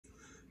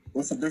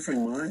What's a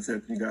different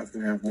mindset you guys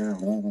can have now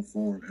moving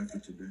forward after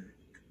today?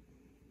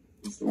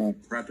 What's some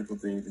practical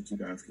things that you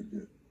guys can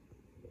do?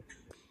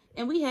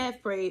 And we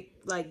have prayed,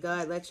 like,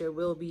 God, let your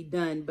will be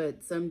done.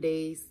 But some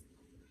days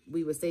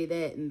we would say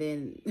that, and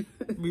then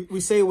we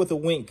say it with a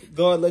wink.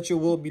 God, let your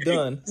will be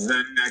done.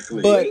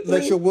 Exactly. But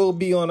let your will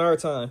be on our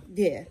time.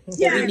 Yeah. But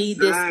we need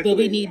this. But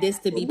we need this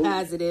to be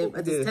positive.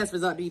 Or this test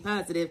result to be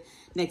positive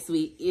next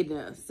week. You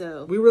know.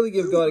 So we really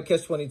give God a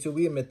catch-22.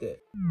 We admit that.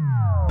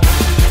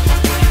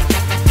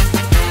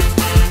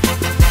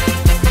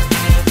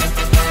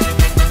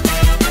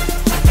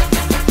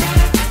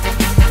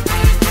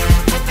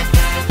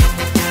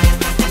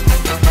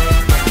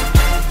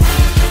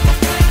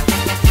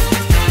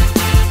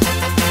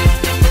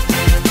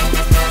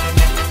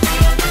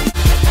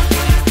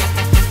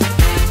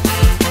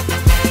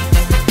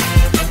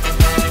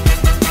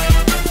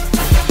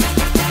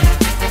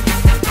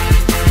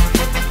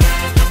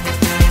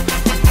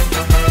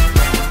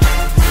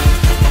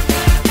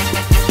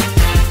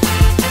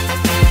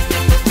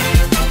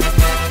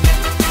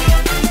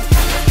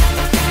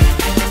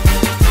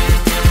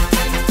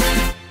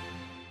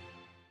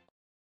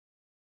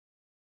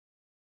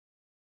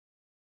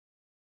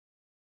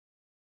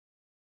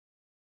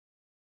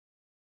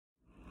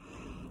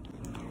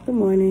 good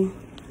morning.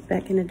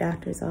 Back in the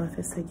doctor's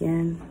office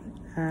again.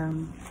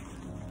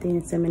 The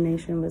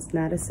insemination was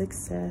not a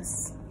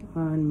success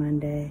on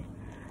Monday.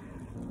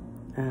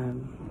 I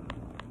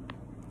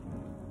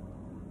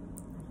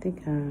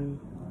think I've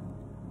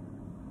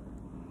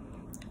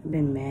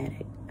been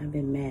mad. I've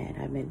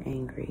been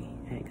angry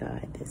at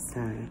God this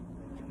time.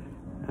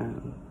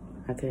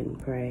 I couldn't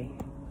pray.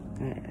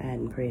 I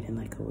hadn't prayed in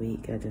like a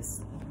week. I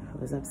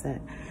was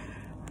upset.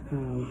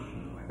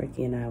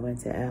 Ricky and I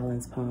went to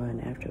Allen's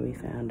Pond after we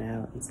found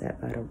out and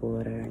sat by the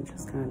water and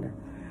just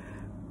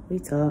we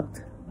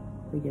talked.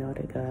 We yelled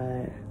at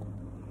God.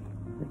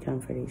 We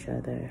comfort each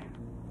other.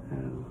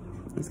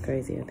 It's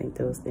crazy. I think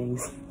those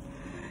things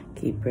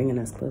keep bringing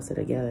us closer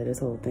together. This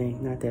whole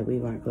thing, not that we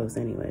weren't close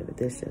anyway, but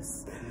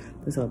this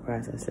whole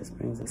process just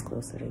brings us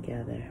closer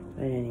together.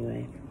 But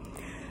anyway,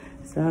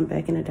 so I'm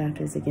back in the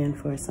doctor's again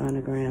for a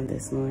sonogram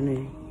this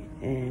morning.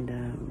 And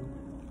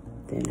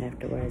then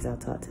afterwards, I'll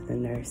talk to the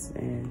nurse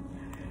and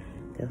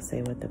they'll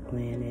say what the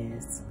plan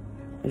is,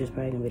 which is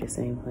probably gonna be the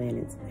same plan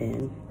it's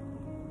been.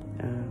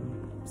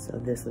 So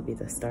this will be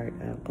the start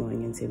of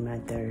going into my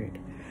third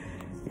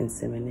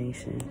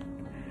insemination.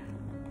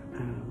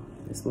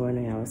 This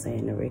morning I was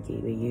saying to Ricky,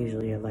 we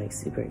usually are like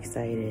super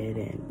excited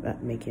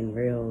and making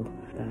real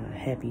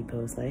happy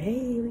posts like,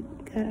 hey, we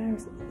got our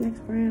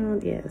next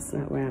round. Yeah, it's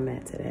not where I'm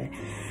at today.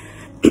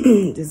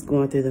 Just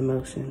going through the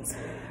motions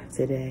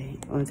today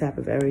on top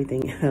of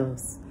everything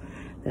else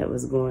that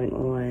was going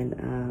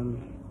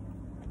on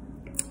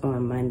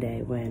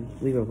Monday when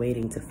we were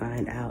waiting to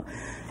find out.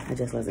 I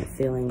just wasn't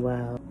feeling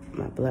well.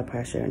 My blood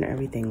pressure and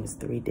everything was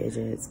 3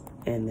 digits.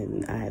 And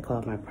then I had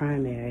called my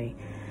primary.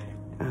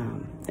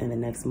 And the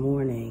next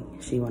morning,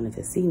 she wanted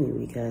to see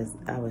me because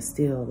I was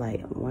still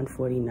like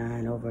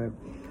 149 over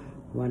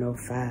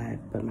 105,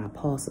 but my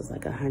pulse was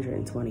like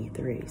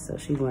 123. So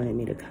she wanted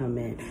me to come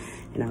in,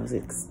 and I was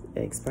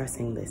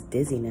expressing this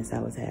dizziness I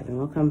was having.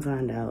 Well, come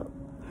find out,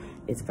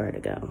 it's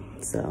vertigo.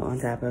 So on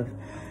top of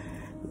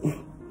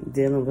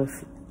dealing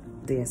with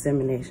the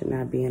insemination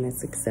not being a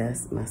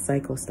success, my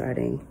cycle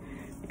starting,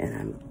 and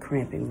I'm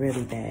cramping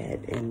really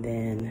bad, and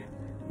then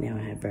now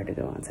I have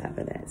vertigo on top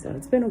of that. So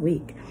it's been a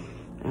week.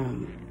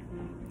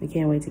 I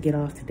can't wait to get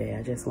off today.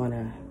 I just want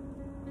to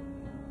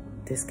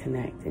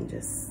disconnect and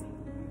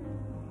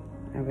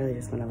I really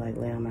just want to like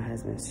lay on my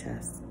husband's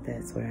chest.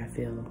 That's where I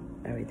feel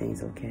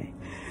everything's okay.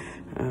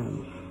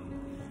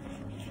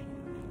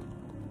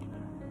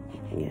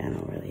 Yeah, I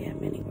don't really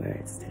have many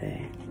words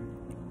today.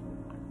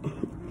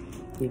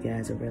 You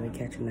guys are really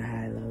catching the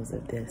high lows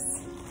of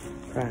this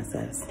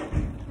process.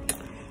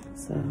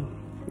 So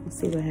we'll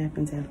see what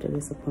happens after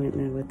this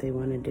appointment, what they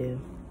want to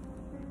do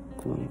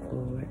going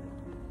forward.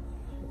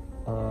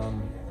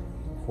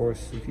 Of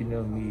course, if you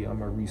know me,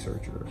 I'm a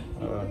researcher.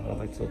 I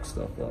like to look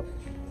stuff up.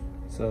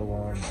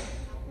 So,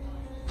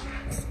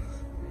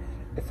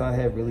 if I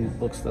had really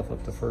looked stuff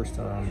up the first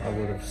time, I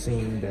would have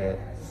seen that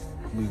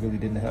we really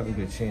didn't have a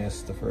good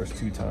chance the first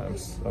 2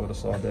 times. I would have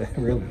saw that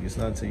really it's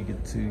not until you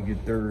get to your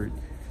 3rd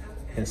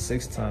and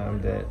 6th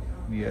time that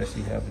you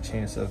actually have a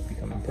chance of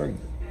becoming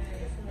pregnant.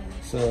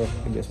 So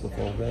I guess with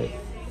all that,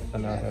 I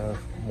now have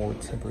more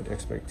tempered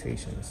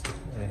expectations.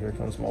 And here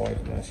comes my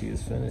wife now. She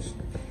is finished.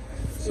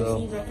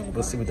 So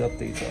let's see what the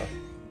updates are.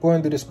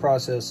 Going through this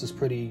process is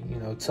pretty,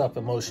 tough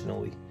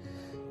emotionally.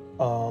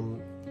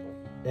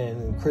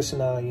 And Kris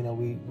and I,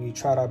 we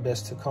tried our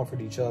best to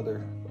comfort each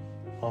other.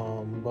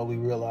 But we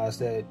realized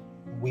that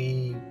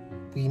we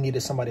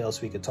needed somebody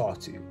else we could talk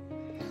to.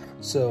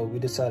 So we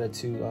decided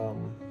to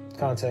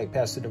contact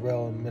Pastor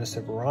Darrell and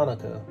Minister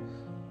Veronica.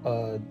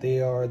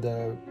 They are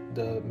the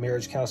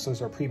marriage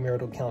counselors or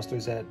premarital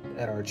counselors at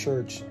our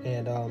church.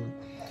 And,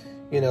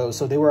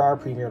 so they were our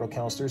premarital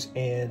counselors,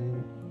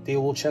 and they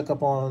will check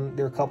up on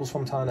their couples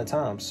from time to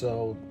time.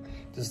 So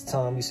this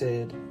time we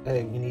said,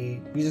 hey,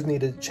 we just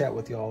need to chat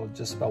with y'all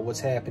just about what's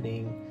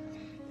happening,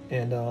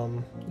 and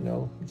you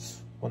know,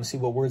 just want to see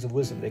what words of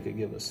wisdom they could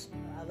give us.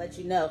 I'll let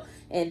you know.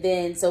 And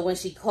then, so when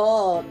she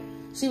called,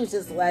 she was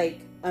just like,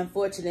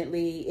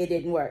 unfortunately, it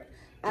didn't work.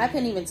 I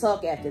couldn't even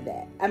talk after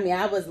that. I mean,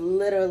 I was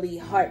literally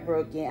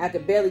heartbroken. I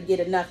could barely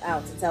get enough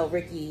out to tell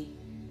Ricky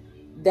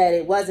that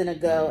it wasn't a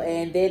go.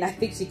 And then I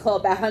think she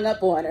called back, hung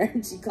up on her,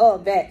 and she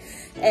called back,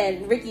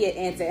 and Ricky had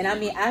answered. And I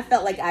mean, I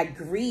felt like I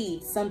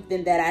grieved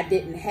something that I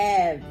didn't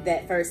have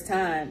that first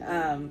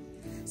time.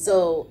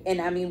 So,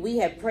 and I mean, we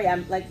had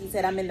prayer. Like he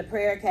said, I'm in the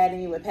prayer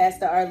academy with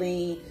Pastor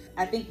Arlene.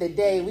 I think the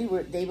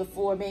day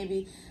before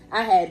maybe,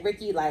 I had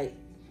Ricky like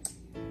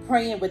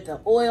praying with the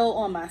oil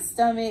on my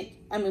stomach.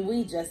 I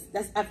mean,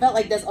 I felt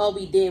like that's all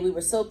we did. We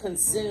were so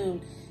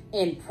consumed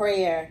in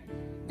prayer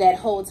that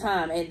whole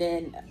time. And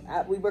then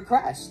we were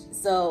crushed.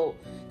 So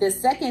the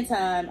second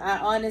time, I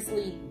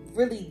honestly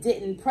really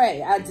didn't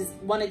pray. I just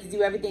wanted to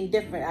do everything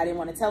different. I didn't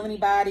want to tell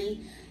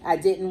anybody. I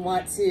didn't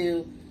want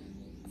to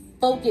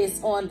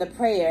focus on the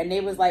prayer. And they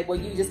was like, well,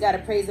 you just got to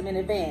praise him in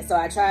advance. So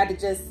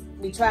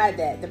we tried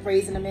that, the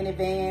praising him in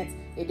advance.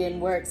 It didn't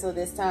work. So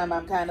this time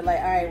I'm kind of like,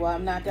 all right, well,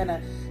 I'm not going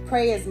to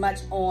pray as much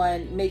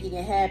on making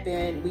it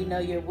happen. We know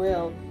your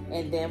will.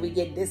 And then we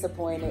get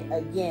disappointed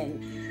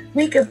again.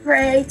 We could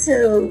pray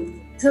till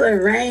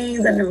it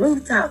rains and the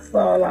rooftops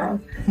fall off.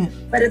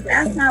 But if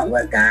that's not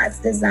what God's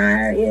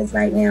desire is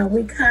right now,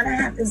 we kind of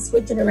have to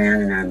switch it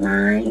around in our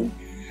mind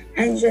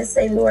and just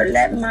say, Lord,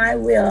 let my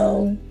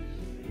will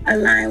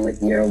align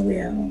with your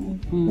will.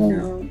 You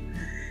know,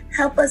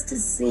 help us to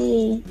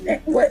see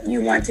what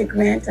you want to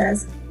grant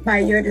us by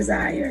your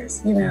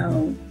desires, you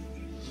know,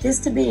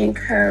 just to be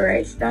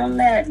encouraged. Don't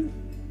let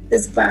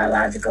this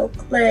biological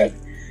clock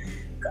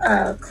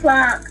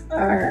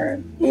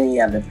or any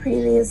of the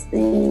previous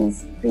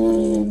things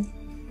be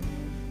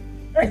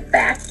a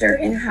factor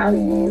in how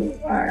you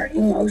are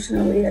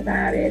emotionally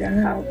about it,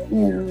 or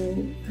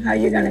how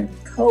you're going to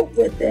cope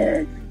with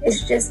it.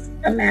 It's just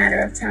a matter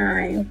of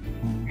time.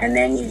 And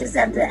then you just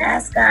have to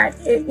ask God,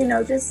 he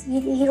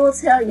will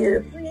tell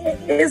you,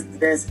 is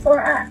this for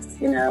us,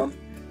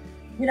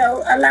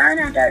 align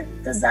our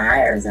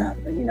desires up.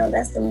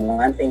 That's the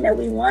one thing that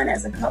we want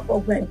as a couple.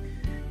 But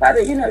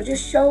Father,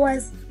 just show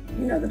us,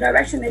 the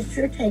direction that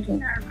you're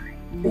taking our life.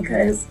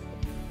 Because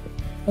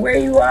where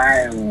you are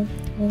and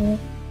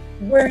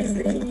where he's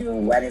leading you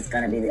and what is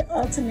going to be the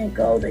ultimate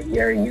goal that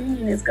your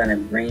union is going to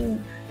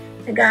bring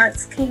to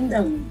God's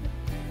kingdom,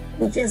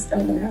 we just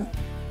don't know.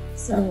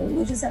 So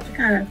you just have to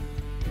kind of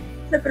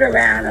flip it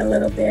around a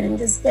little bit and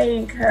just stay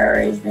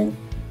encouraged. And,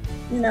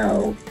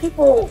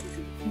 people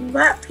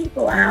block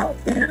people out.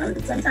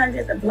 Sometimes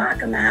you have to block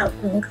them out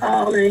from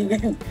calling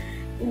and,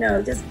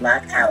 just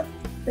block out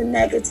the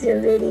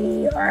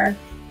negativity, or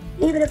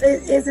even if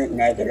it isn't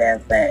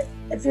negative, but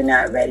if you're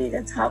not ready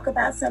to talk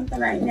about something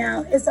right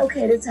now, it's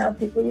okay to tell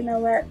people, you know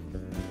what?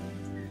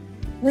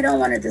 We don't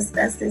want to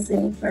discuss this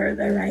any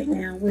further right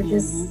now. We're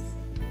just,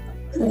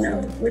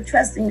 we're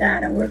trusting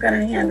God and we're going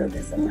to handle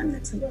this among the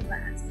two of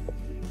us.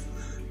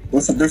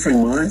 What's a different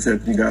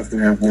mindset you guys can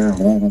have now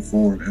moving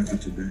forward after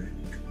today?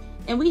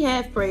 And we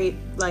have prayed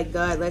like,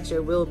 God, let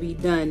your will be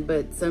done.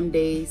 But some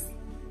days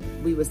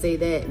we would say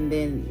that and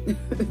then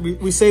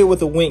we say it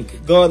with a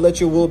wink. God, let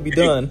your will be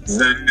done.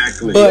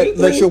 Exactly. But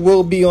let your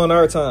will be on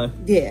our time.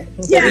 Yeah.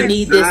 Yeah, we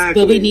need this,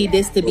 but we need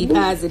this to be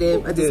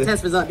positive, or this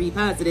test result to be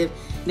positive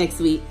next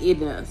week,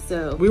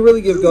 so we really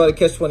give God a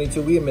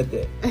catch-22. We admit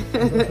that.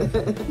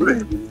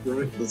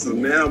 Right. So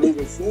now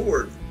moving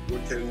forward,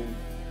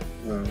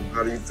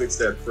 how do you fix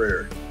that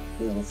prayer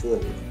moving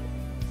forward?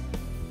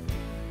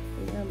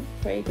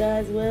 Pray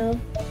God's will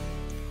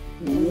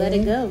and let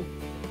it go.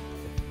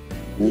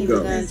 We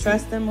either gonna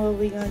trust him or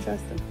we gonna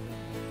trust him.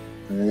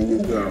 There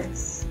you go.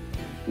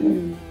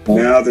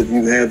 Now that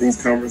you've had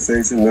these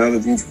conversations, now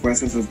that these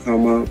questions have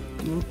come up,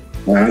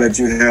 now that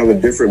you have a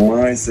different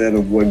mindset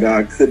of what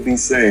God could be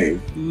saying,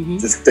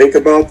 just think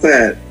about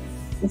that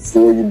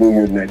before you do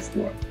your next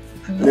one.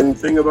 And then the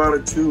thing about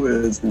it too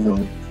is,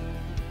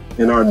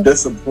 in our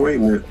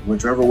disappointment,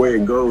 whichever way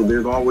it goes,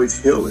 there's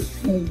always healing.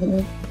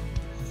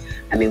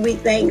 I mean, we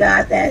thank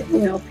God that,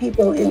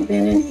 people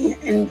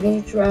invented in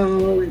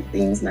vitro and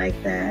things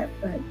like that.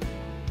 But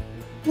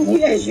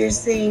as you're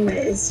seeing,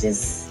 it's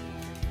just,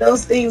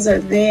 those things are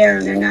there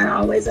and they're not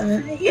always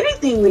 100%.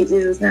 Anything we do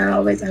is not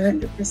always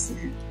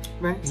 100%.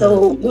 Right.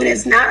 So when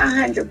it's not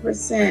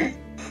 100%,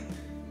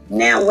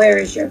 now where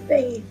is your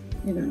faith?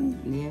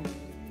 Yeah.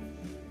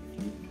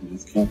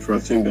 Just keep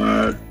trusting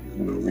God,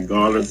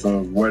 regardless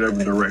of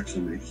whatever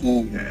direction that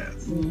he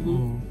has.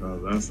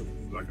 That's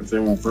like I said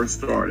when we first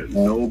started,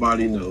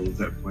 nobody knows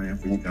that plan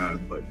for you guys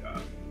but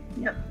God.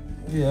 Yep.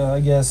 Yeah, I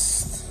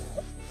guess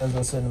as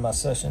I said in my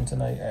session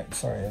tonight,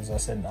 as I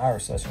said in our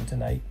session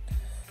tonight,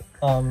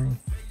 the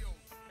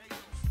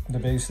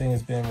biggest thing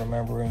has been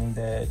remembering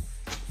that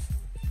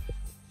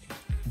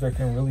there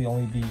can really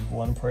only be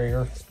one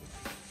prayer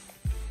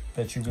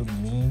that you really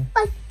mean,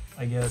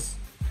 I guess.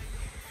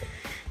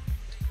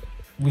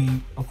 we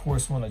of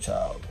course want a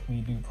child.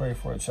 We do pray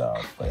for a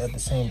child, but at the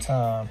same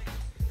time,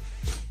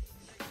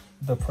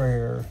 the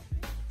prayer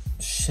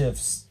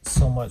shifts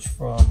so much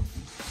from,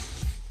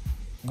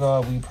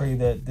 God, we pray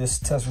that this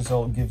test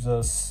result gives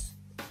us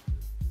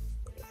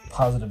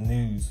positive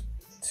news,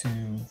 to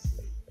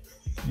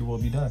your will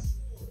be done.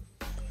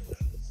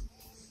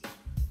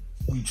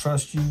 We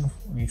trust you.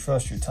 We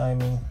trust your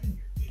timing.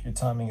 Your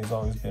timing has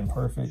always been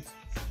perfect.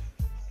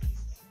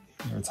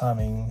 Your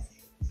timing,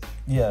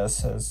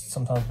 yes, has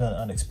sometimes been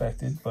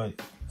unexpected, but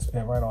it's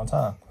been right on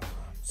time.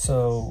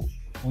 So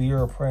we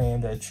are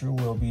praying that your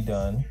will be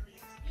done.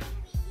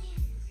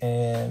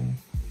 And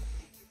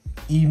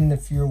even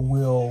if your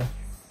will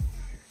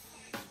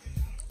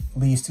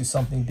leads to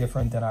something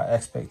different than our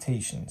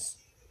expectations,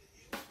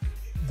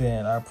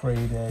 then I pray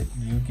that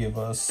you give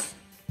us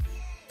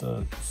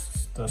the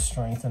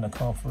strength and the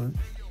comfort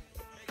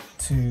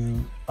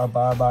to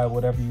abide by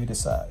whatever you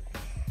decide.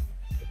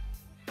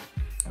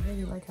 I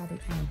really like how they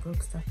kind of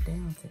broke stuff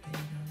down today,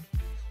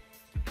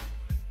 though.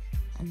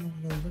 I never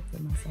really looked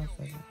at myself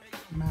as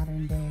a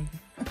modern day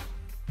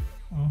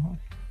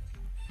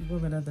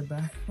woman of the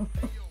Bible.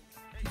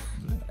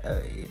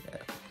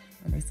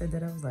 When they said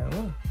that, I was like,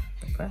 whoa,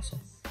 the pressure.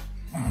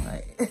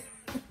 Like,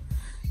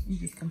 you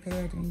just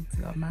compared me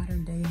to a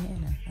modern day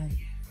Hannah. Like,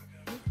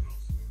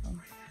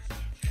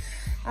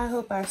 I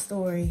hope our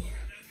story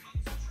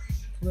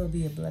will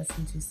be a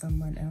blessing to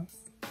someone else.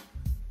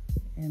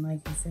 And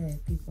like you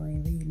said, people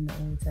ain't reading the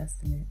Old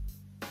Testament,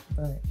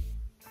 but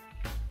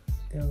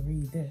they'll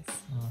read this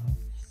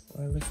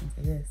or listen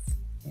to this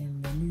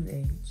in the new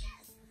age.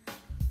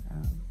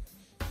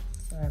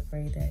 So I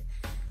pray that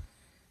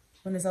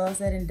when it's all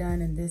said and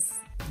done and this,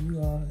 you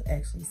all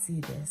actually see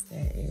this,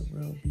 that it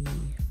will be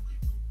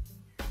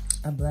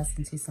a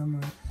blessing to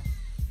someone.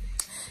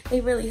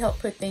 It really helped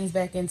put things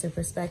back into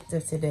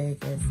perspective today,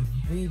 because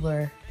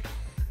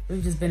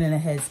we've just been in a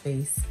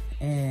headspace,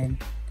 and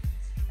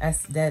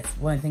that's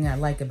one thing I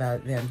like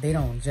about them. They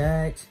don't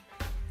judge.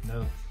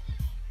 No.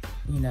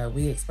 You know,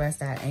 we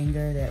expressed our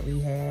anger that we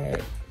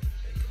had.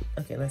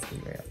 Okay, let's be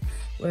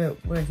real.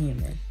 We're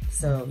human.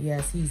 So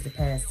yes, he's the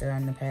pastor,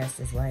 I'm the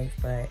pastor's wife,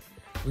 but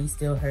we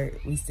still hurt,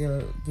 we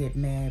still get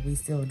mad, we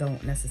still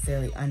don't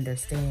necessarily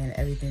understand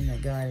everything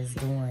that God is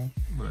doing.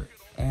 Right.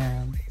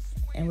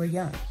 And we're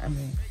young. I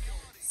mean,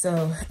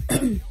 so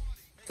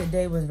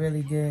today was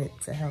really good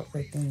to help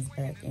put things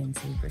back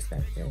into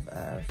perspective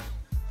of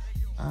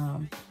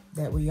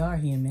that we are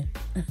human.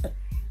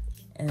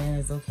 And that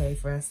it's okay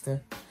for us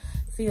to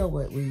feel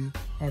what we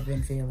have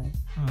been feeling.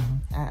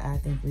 I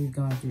think we've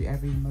gone through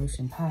every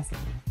emotion possible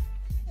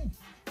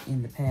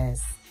in the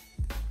past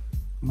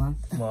month.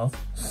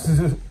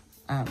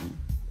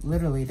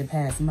 Literally the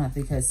past month,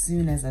 because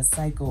soon as a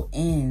cycle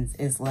ends,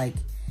 it's like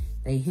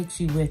they hit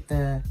you with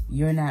the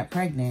you're not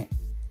pregnant,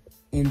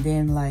 and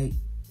then, like,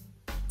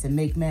 to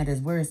make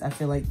matters worse, I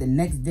feel like the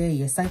next day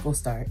your cycle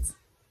starts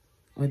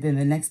within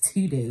the next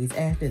 2 days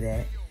after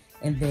that,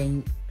 and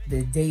then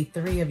the day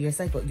 3 of your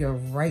cycle, you're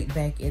right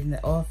back in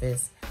the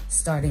office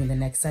starting the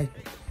next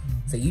cycle.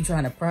 So you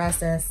trying to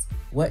process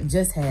what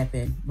just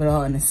happened, but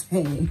all in the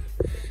same,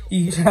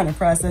 you trying to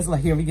process,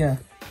 like, here we go.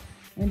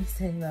 Let me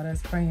say about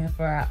us praying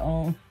for our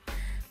own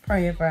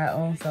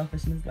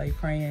selfishness, like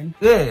praying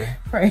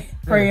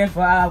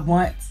for our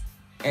wants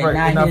and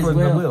not his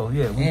will.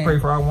 Yeah, we pray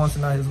for our wants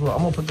and not his will. I'm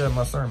gonna put that in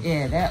my sermon.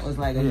 Yeah, that was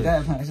like a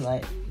gut punch.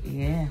 Like,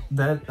 yeah.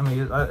 That, I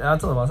mean, I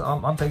told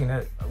him, I'm taking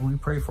that. We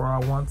pray for our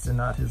wants and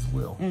not his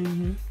will.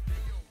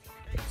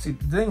 See,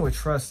 the thing with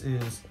trust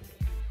is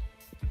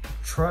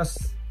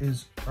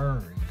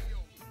earned.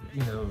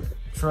 You know,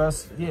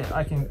 trust, you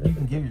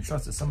can give your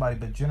trust to somebody,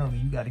 but generally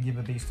you got to give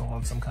it based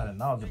on some kind of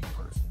knowledgeable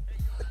person.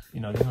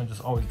 You know, you don't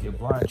just always give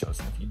blind trust,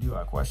 and if you do,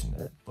 I question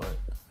that. But,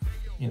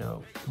 you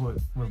know,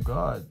 with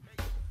God,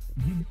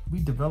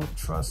 we develop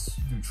trust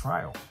through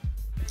trial.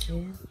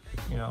 Yeah.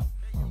 You know,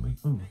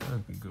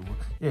 that'd be a good one.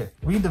 Yeah,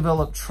 we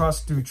develop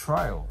trust through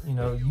trial. You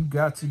know, you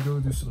got to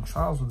go through some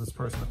trials with this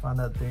person to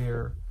find out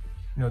they're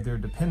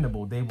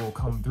dependable. They will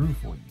come through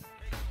for you.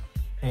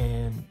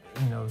 And,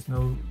 you know, it's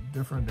no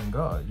different than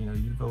God. You know,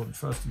 you develop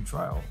trust through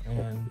trial.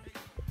 And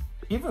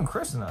even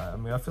Kris and I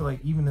mean, I feel like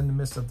even in the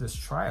midst of this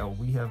trial,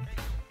 we have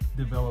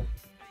developed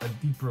a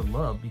deeper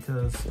love,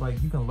 because, like,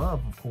 you can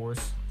love, of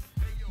course,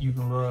 you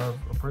can love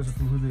a person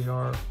for who they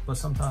are, but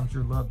sometimes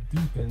your love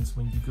deepens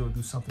when you go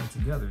do something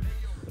together.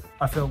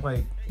 I felt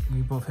like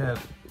we both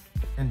have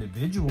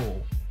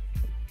individual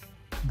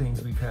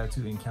things we've had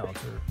to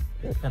encounter,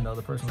 and the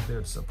other person was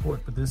there to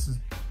support, but this is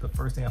the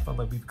first thing I felt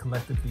like we've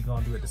collectively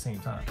gone through at the same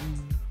time.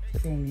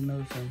 Same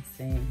emotions,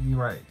 same. You're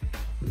right.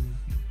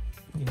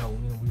 You know,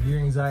 with your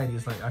anxiety,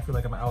 it's like I feel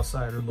like I'm an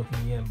outsider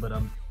looking in, but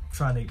I'm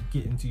trying to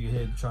get into your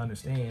head, trying to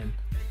understand,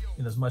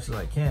 you know, as much as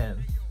I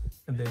can.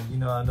 And then, you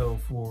know, I know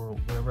for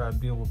whenever I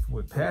deal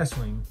with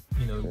pastoring,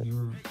 you know,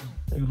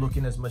 you look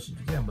in as much as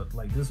you can, but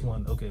like this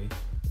one, okay,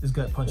 this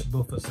gut punched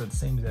both of us at the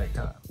same exact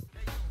time.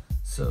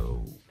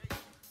 So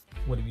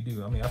what do we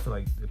do? I mean, I feel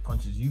like it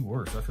punches you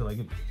worse. I feel like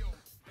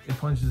it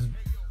punches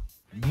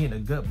me in the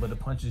gut, but it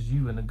punches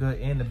you in the gut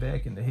and the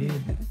back and the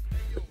head.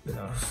 You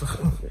know, so.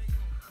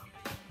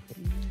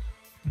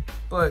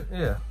 But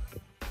yeah.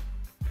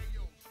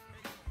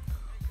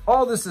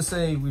 All this to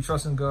say, we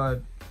trust in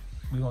God.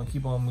 We're going to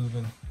keep on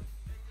moving,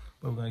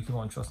 but we're going to keep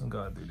on trusting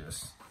God through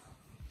this.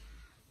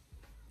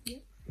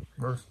 Yep.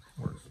 Verse.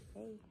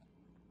 Hey,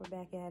 we're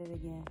back at it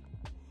again.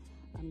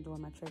 I'm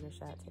doing my trigger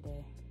shot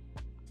today.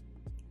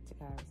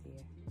 Takara's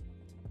here.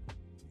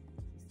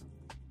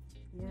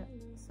 Yep,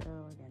 so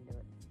we're going to do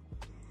it.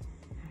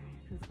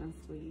 Just going to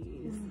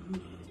squeeze.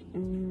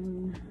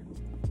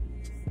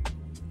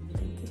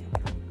 Thank you.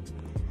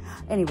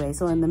 Anyway,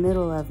 so in the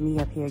middle of me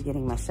up here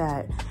getting my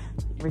shot,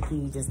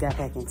 Ricky just got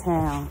back in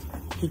town.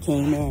 He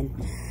came in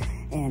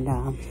and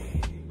I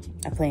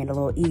planned a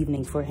little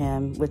evening for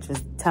him, which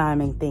was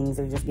timing things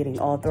are just getting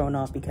all thrown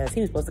off because he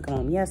was supposed to come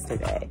home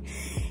yesterday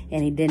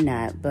and he did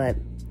not. But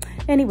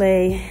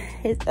anyway,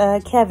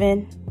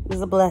 Kevin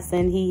was a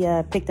blessing. He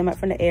picked him up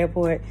from the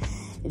airport,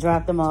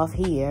 dropped him off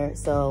here.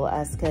 So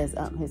because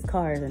his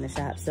car is in the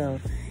shop. So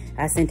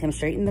I sent him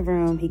straight in the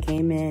room. He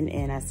came in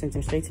and I sent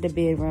him straight to the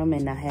bedroom,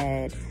 and I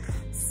had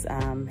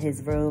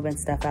his robe and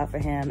stuff out for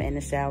him in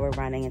the shower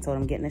running, and told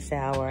him get in the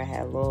shower. I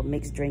had a little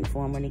mixed drink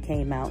for him when he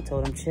came out,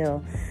 told him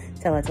chill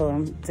till I told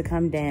him to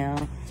come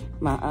down.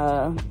 My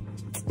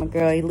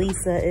girl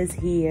Elisa is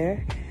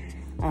here.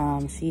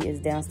 She is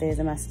downstairs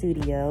in my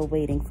studio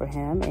waiting for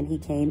him, and he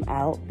came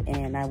out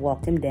and I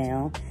walked him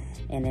down,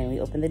 and then we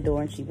opened the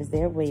door and she was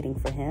there waiting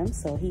for him.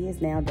 So he is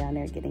now down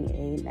there getting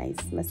a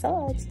nice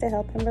massage to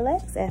help him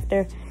relax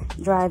after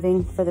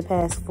driving for the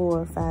past 4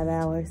 or 5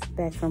 hours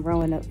back from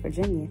Roanoke,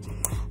 Virginia.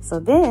 So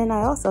then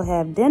I also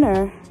have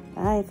dinner.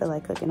 I ain't feel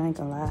like cooking, I ain't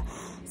gonna lie.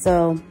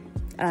 So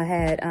I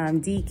had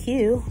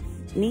DQ,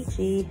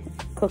 Nietzsche,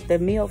 cooked a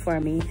meal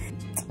for me.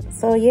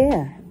 So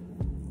yeah.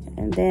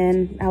 And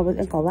then I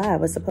wasn't gonna lie, I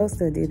was supposed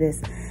to do this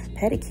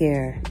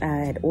pedicure.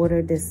 I had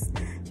ordered the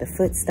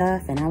foot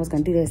stuff, and I was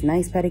gonna do this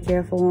nice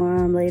pedicure for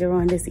him later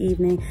on this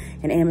evening.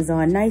 And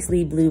Amazon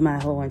nicely blew my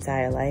whole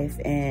entire life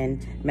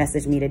and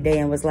messaged me today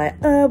and was like,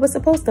 it was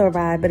supposed to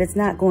arrive, but it's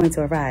not going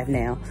to arrive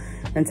now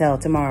until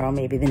tomorrow,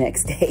 maybe the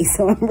next day.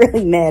 So I'm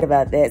really mad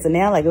about that. So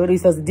now, like, what are we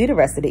supposed to do the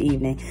rest of the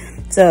evening?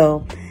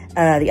 So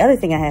the other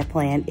thing I have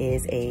planned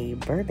is a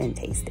bourbon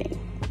tasting.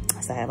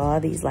 So I have all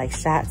these like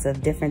shots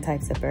of different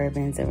types of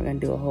bourbons, and we're gonna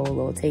do a whole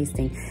little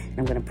tasting. And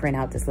I'm gonna print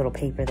out this little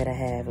paper that I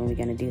have, and we're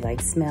gonna do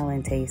like smell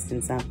and taste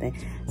and something.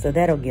 So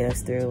that'll get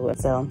us through.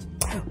 So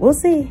we'll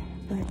see,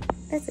 but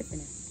that's it for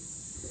now.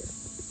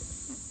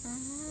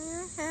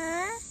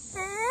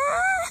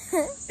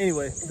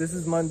 Anyway, this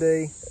is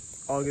Monday,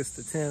 August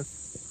the 10th.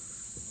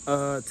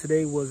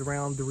 Today was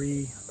round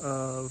 3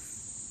 of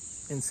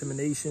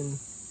insemination.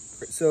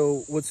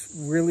 So what's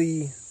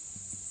really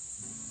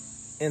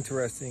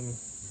interesting,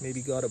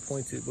 maybe God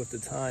appointed with the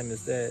time,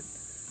 is that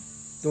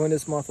during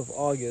this month of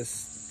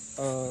August,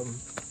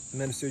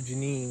 Minister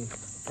Janine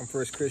from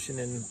First Christian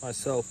and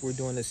myself, we're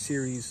doing a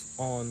series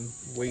on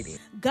waiting.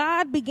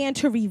 God began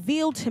to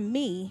reveal to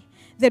me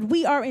that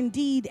we are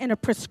indeed in a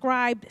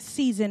prescribed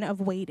season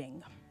of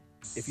waiting.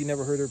 If you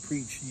never heard her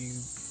preach, you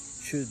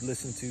should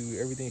listen to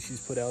everything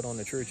she's put out on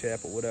the church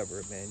app or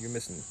whatever, man, you're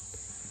missing.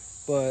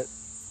 But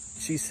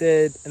she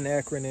said an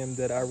acronym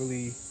that I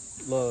really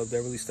love, that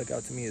really stuck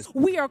out to me, is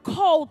we are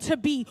called to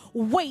be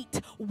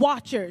Wait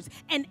Watchers.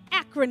 An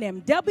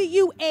acronym,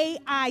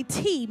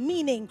 WAIT,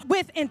 meaning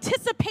with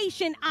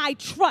anticipation I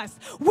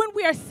trust. When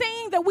we are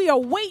saying that we are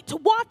Wait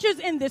Watchers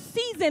in this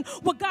season,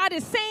 what God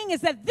is saying is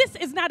that this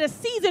is not a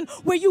season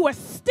where you are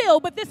still,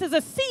 but this is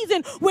a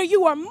season where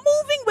you are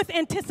moving with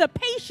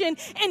anticipation,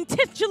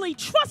 intentionally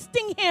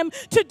trusting Him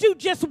to do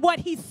just what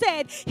He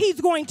said He's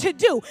going to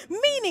do.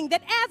 Meaning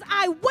that as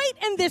I wait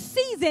in this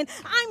season,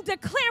 I'm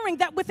declaring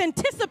that with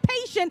anticipation,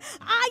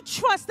 I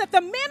trust that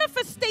the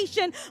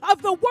manifestation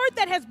of the word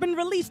that has been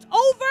released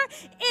over,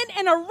 in,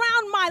 and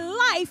around my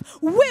life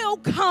will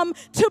come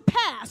to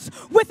pass.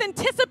 With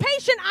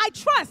anticipation, I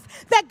trust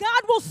that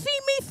God will see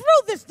me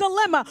through this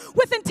dilemma.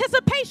 With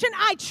anticipation,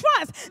 I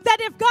trust that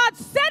if God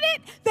said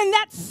it, then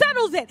that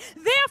settles it.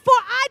 Therefore,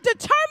 I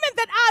determine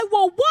that I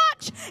will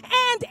watch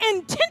and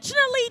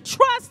intentionally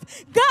trust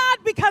God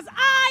because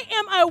I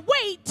am a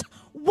wait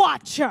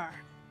watcher.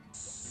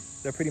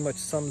 That pretty much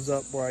sums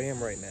up where I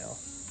am right now.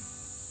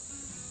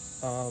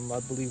 I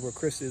believe where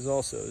Kris is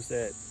also, is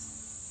that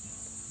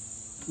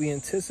we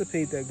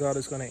anticipate that God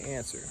is going to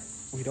answer.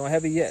 We don't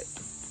have it yet,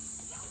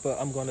 but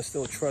I'm going to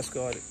still trust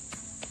God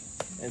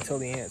until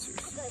He answers.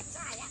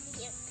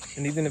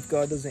 And even if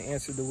God doesn't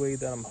answer the way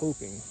that I'm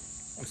hoping,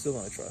 I'm still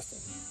going to trust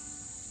Him.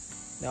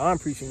 Now, I'm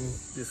preaching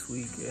this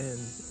week, and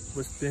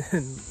what's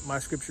been my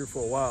scripture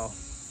for a while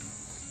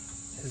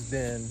has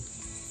been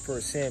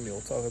 1 Samuel,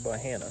 talking about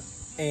Hannah.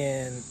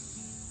 And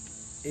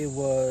it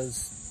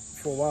was,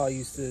 for a while, I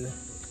used to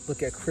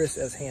look at Kris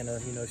as Hannah.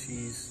 You know,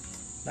 she's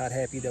not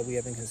happy that we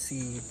haven't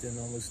conceived in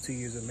almost 2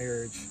 years of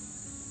marriage.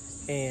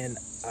 And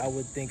I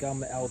would think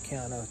I'm out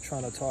kind of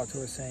trying to talk to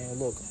her, saying,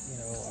 look, you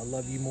know, I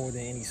love you more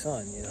than any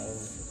son, you know,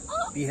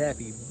 be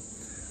happy.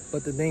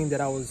 But the thing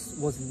that I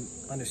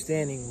wasn't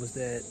understanding was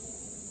that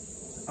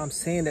I'm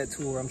saying that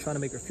to her. I'm trying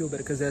to make her feel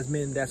better, because as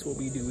men, that's what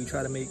we do. We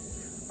try to make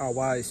our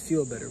wives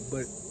feel better.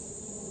 But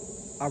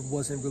I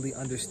wasn't really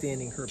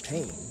understanding her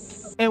pain.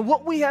 And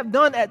what we have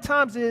done at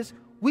times is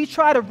we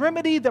try to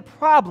remedy the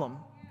problem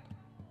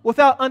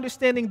without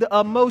understanding the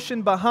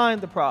emotion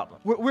behind the problem.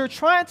 We're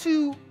trying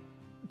to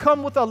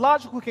come with a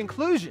logical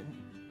conclusion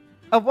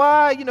of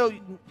why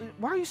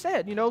are you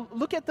sad?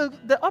 Look at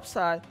the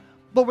upside.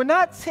 But we're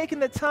not taking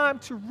the time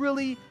to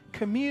really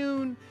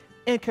commune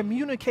and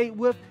communicate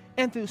with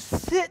and to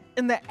sit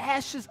in the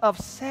ashes of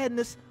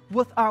sadness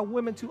with our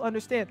women to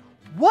understand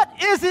what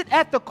is it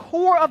at the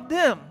core of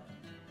them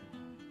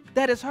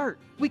that is hurt.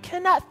 We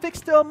cannot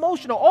fix the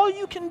emotional. All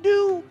you can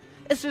do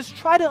is just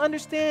try to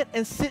understand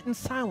and sit in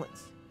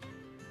silence.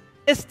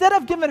 Instead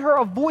of giving her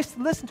a voice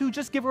to listen to,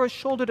 just give her a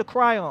shoulder to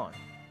cry on.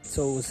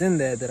 So it was in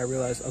that I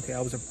realized, okay,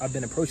 I've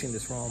been approaching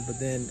this wrong, but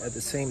then at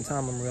the same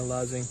time I'm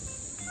realizing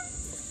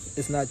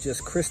it's not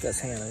just Kris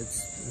that's Hannah,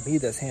 it's me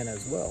that's Hannah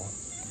as well.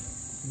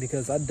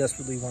 Because I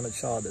desperately want a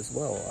child as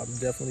well. I'm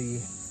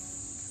definitely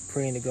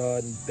praying to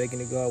God and begging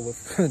to God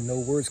with no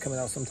words coming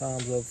out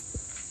sometimes of,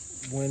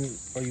 when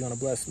are you going to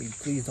bless me?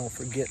 Please don't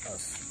forget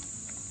us.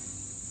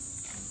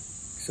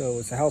 So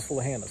it's a house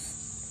full of Hannahs.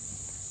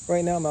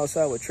 Right now I'm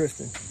outside with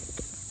Tristan.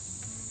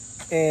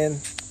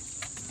 And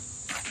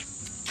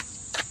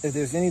if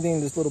there's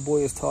anything this little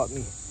boy has taught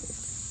me,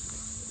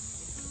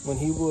 when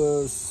he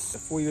was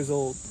 4 years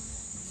old,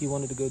 he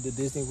wanted to go to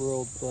Disney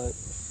World, but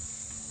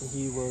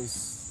he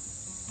was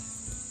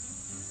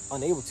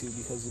unable to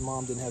because his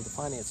mom didn't have the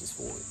finances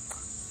for it.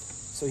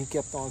 So he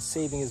kept on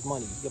saving his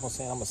money. He kept on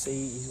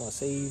saying, he's gonna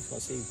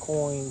save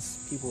coins.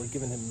 People were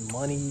giving him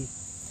money.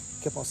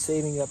 He kept on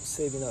saving up.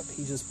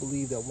 He just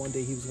believed that one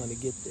day he was gonna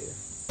get there.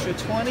 You're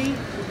 20, you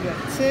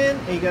got 10,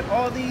 and you got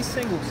all these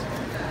singles.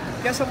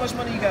 Guess how much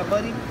money you got,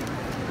 buddy?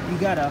 You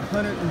got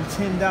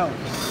 $110.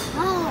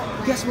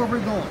 Oh. Guess where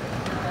we're going?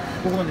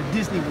 We're going to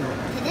Disney World.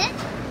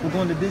 We're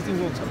going to Disney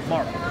World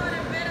tomorrow.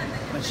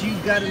 But you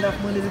got enough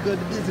money to go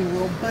to Disney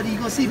World, buddy. You're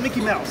gonna see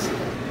Mickey Mouse.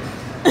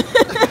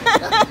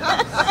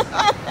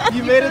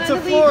 You made it to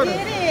Florida.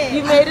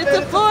 You made it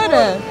to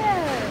Florida.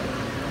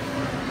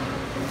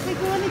 We're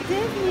going to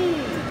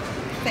Disney.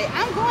 Say,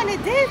 I'm going to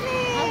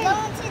Disney. I'm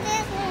going to Disney.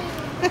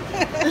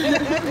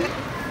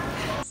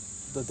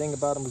 The thing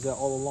about him was that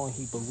all along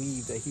he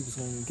believed that he was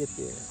going to get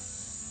there.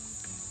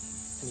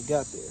 And he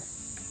got there.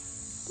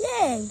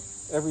 Yay.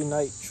 Every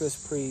night, Tris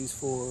prays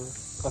for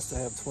us to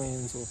have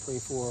twins or pray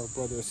for a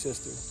brother or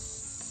sister.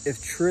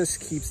 If Tris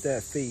keeps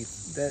that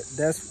faith,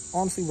 that's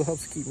honestly what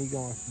helps keep me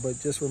going. But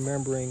just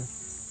remembering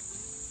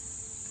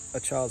a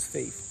child's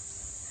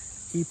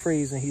faith. He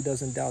prays and he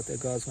doesn't doubt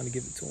that God's going to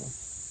give it to him.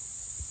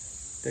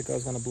 That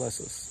God's going to bless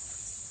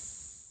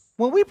us.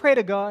 When we pray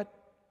to God,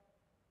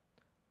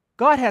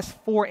 God has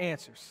 4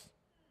 answers.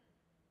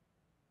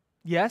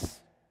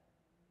 Yes,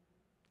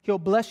 He'll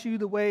bless you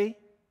the way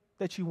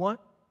that you want.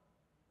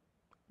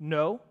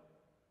 No,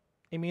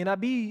 it may not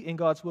be in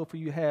God's will for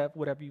you to have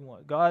whatever you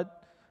want. God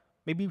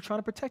may be trying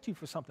to protect you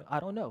for something. I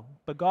don't know.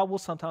 But God will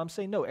sometimes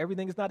say no.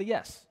 Everything is not a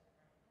yes.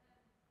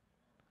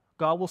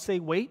 God will say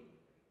wait.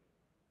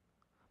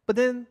 But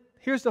then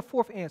here's the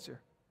 4th answer.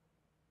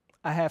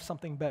 I have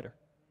something better.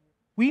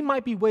 We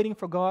might be waiting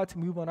for God to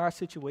move on our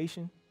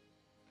situation,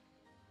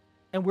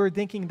 and we're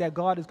thinking that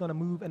God is going to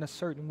move in a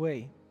certain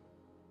way.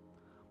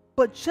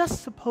 But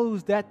just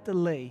suppose that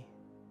delay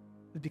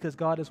is because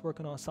God is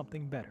working on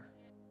something better.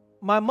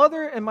 My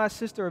mother and my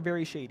sister are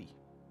very shady.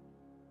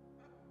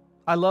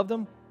 I love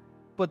them,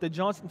 but the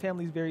Johnson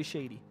family is very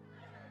shady.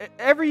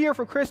 Every year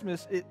for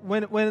Christmas,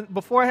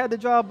 before I had the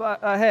job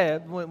I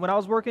had, when I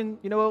was working,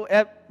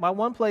 at my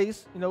one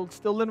place,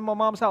 still living in my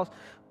mom's house,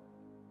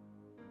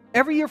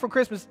 every year for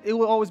Christmas, it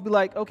would always be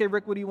like, okay,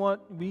 Rick, what do you want?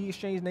 We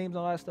exchange names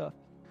and all that stuff.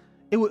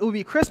 It would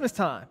be Christmas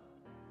time.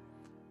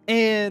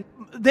 And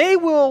they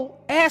will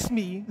ask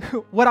me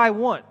what I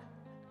want.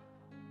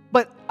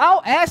 But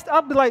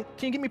I'll be like,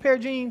 can you give me a pair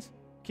of jeans?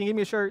 Can you give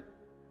me a shirt?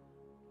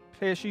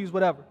 Pair of shoes,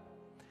 whatever.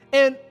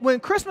 And when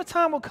Christmas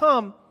time will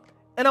come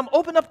and I'm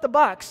opening up the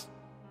box,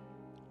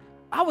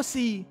 I would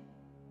see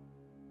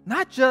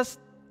not just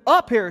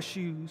a pair of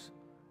shoes,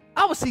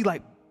 I would see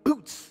like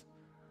boots.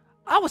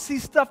 I would see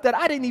stuff that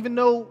I didn't even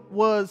know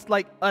was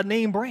like a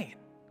name brand.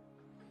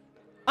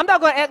 I'm not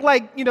going to act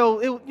like,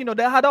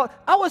 that hot dog.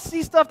 I would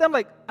see stuff that I'm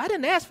like, I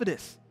didn't ask for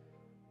this.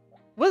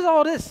 What is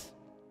all this?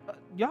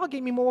 Y'all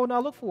gave me more than I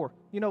look for.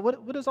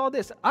 What is all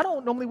this? I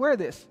don't normally wear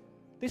this.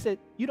 They said,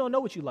 you don't know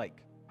what you like.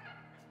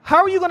 How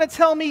are you going to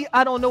tell me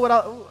I don't know what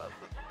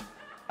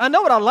I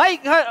know what I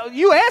like?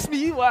 You asked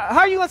me, how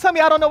are you going to tell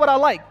me I don't know what I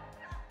like?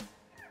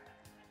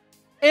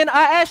 And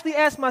I actually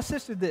asked my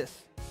sister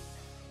this.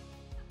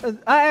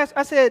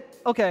 I said,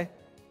 okay,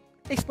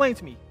 explain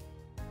to me.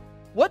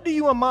 What do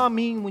you and Mom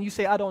mean when you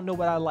say I don't know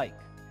what I like?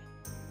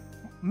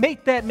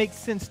 Make that make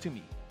sense to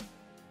me.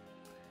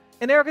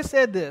 And Erica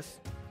said this.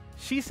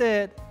 She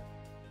said,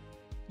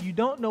 you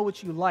don't know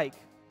what you like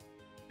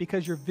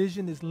because your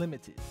vision is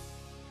limited.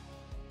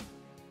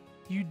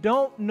 You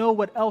don't know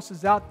what else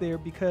is out there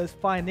because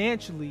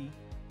financially,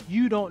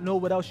 you don't know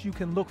what else you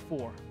can look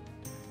for.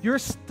 You're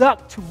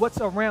stuck to what's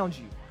around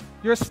you.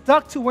 You're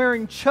stuck to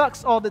wearing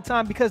Chucks all the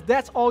time because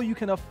that's all you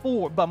can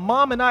afford. But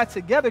mom and I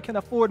together can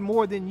afford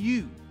more than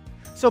you.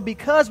 So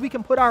because we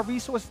can put our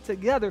resources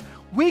together,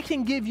 we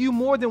can give you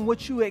more than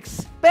what you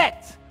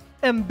expect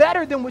and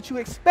better than what you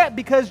expect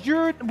because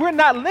we're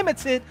not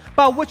limited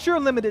by what you're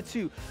limited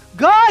to.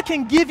 God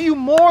can give you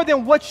more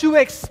than what you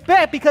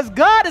expect because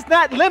God is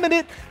not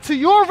limited to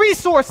your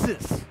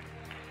resources.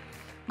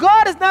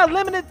 God is not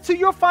limited to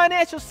your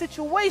financial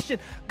situation.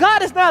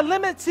 God is not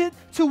limited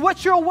to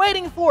what you're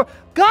waiting for.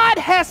 God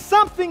has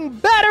something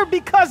better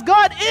because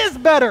God is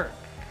better.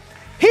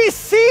 He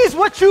sees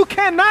what you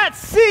cannot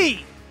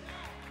see.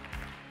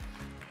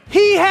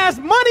 He has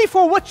money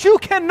for what you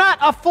cannot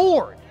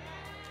afford.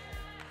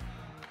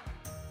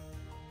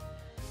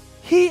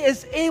 He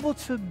is able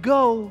to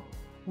go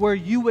where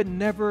you would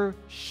never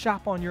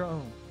shop on your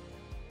own.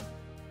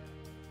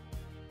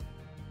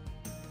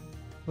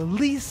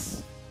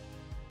 Release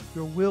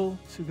your will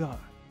to God.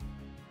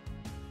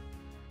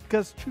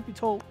 Because truth be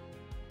told,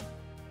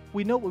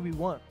 we know what we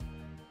want,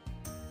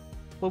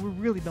 but we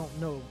really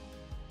don't know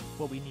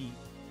what we need.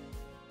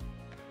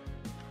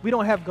 We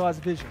don't have God's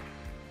vision.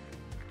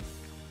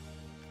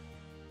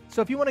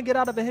 So if you want to get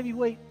out of a heavy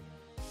weight,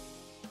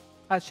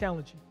 I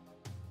challenge you.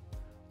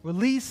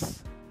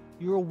 Release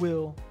your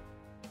will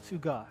to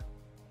God.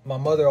 My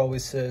mother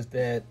always says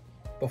that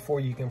before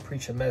you can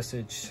preach a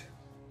message,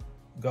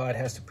 God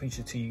has to preach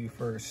it to you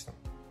first.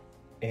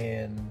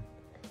 And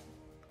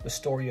the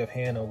story of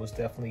Hannah was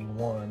definitely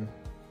one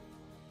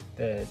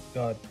that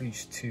God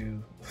preached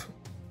to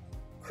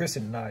Kris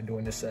and I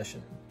during this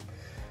session.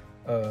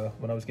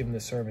 When I was giving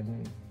this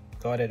sermon,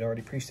 God had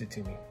already preached it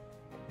to me.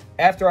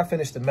 After I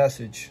finished the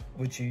message,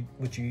 which you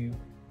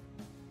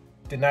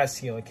did not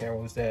see on camera,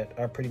 was that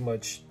I pretty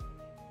much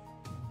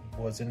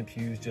was in the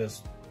pews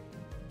just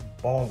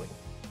bawling.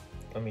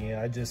 I mean,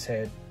 I just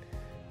had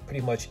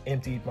pretty much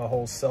emptied my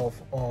whole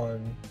self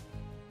in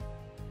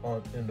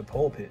the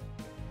pulpit.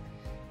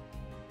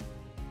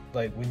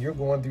 Like, when you're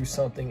going through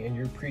something and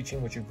you're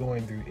preaching what you're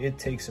going through, it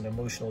takes an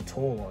emotional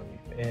toll on you.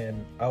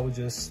 And I was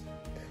just,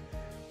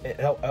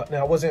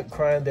 I wasn't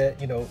crying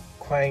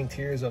crying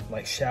tears of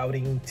like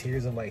shouting,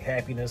 tears of like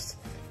happiness,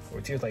 or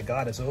tears like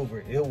God is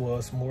over. It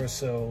was more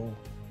so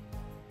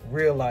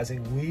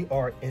realizing we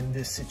are in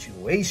this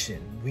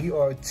situation. We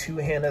are two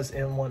Hannahs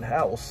in one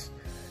house,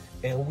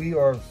 and we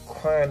are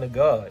crying to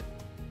God.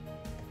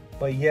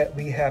 But yet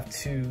we have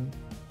to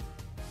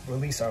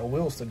release our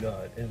wills to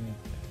God. And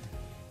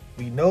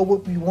we know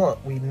what we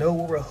want. We know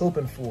what we're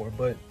hoping for,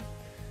 but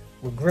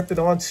we're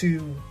grifted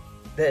onto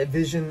that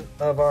vision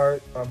of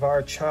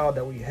our child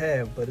that we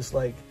have. But it's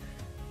like,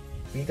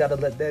 we got to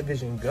let that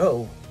vision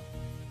go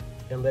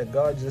and let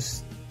God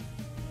just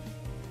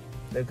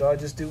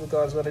do what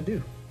God's going to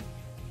do.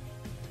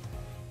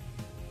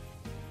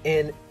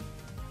 And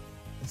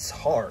it's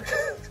hard.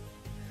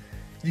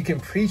 You can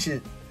preach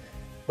it,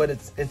 but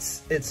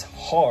it's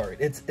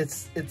hard. It's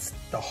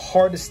the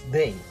hardest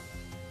thing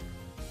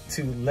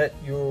to let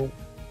your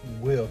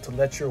will, to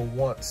let your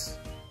wants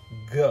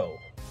go,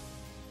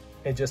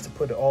 and just to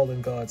put it all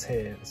in God's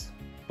hands.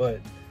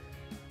 But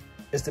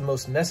it's the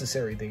most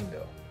necessary thing,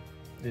 though.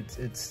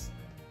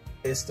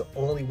 It's the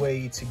only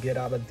way to get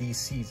out of these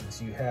seasons.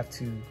 You have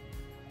to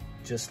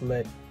just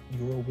let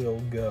your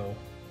will go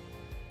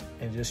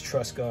and just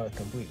trust God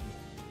completely.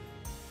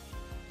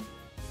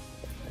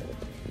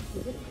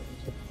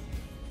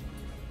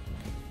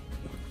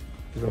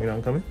 You want me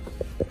to coming?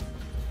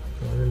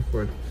 Going in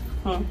for it.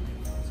 Huh?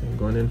 So I'm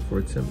going in for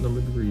attempt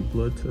number 3,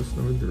 blood test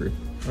number 3.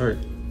 All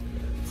right,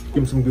 give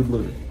him some good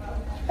blood.